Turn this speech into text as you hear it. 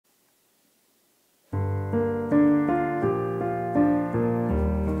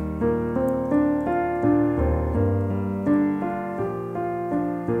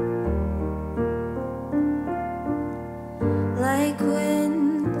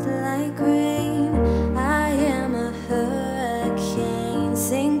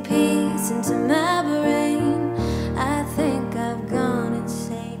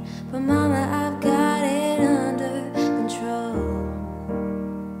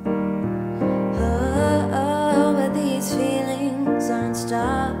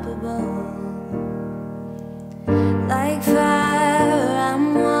Like fire,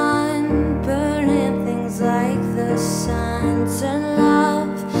 I'm one, burning things like the sun. Turn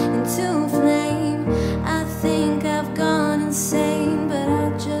love into flame. I think I've gone insane, but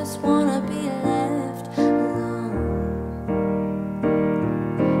I just wanna be left alone.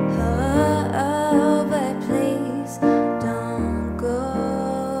 Oh, but please don't go.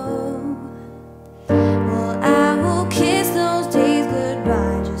 Well, I will kiss those days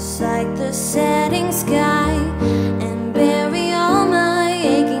goodbye, just like the setting sky, and bury all my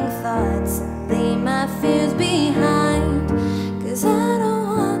aching thoughts and leave my fears behind. 'Cause I don't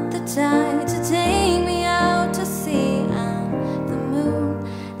want the tide to take me out to sea. I'm the moon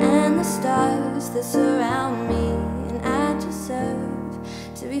and the stars that surround me, and I deserve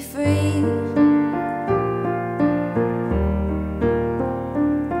to be free.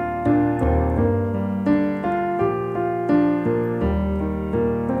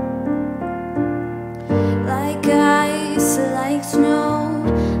 Like ice, like snow,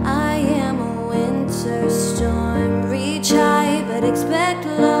 I am a winter storm. Reach high but expect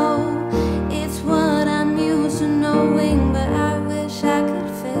low. It's what I'm used to knowing, but I wish I could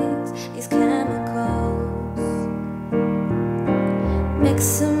fix these chemicals. Mix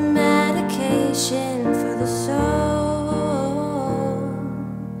some medication for the soul.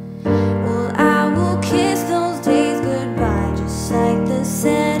 Well, I will kiss those days goodbye, just like the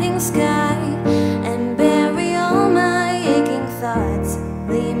setting sky, and bury all my aching thoughts and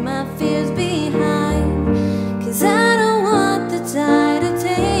leave my fears behind. 'Cause I don't want the tide to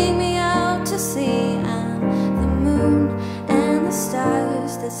take me out to sea. I'm the moon and the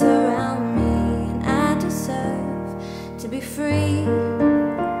stars that surround me, and I deserve to be free.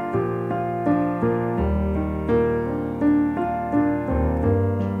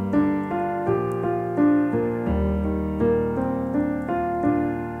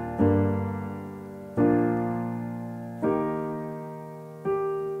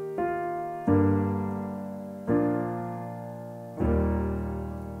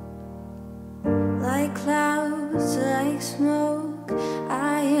 Like clouds, like smoke,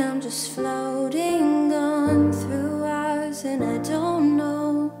 I am just floating on through hours, and I don't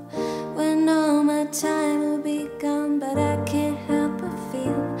know when all my time will be gone. But I can't help but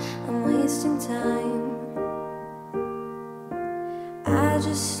feel I'm wasting time. I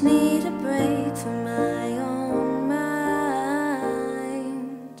just need a break from my own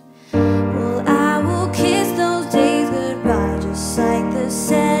mind. Well, I will kiss those days goodbye, just like the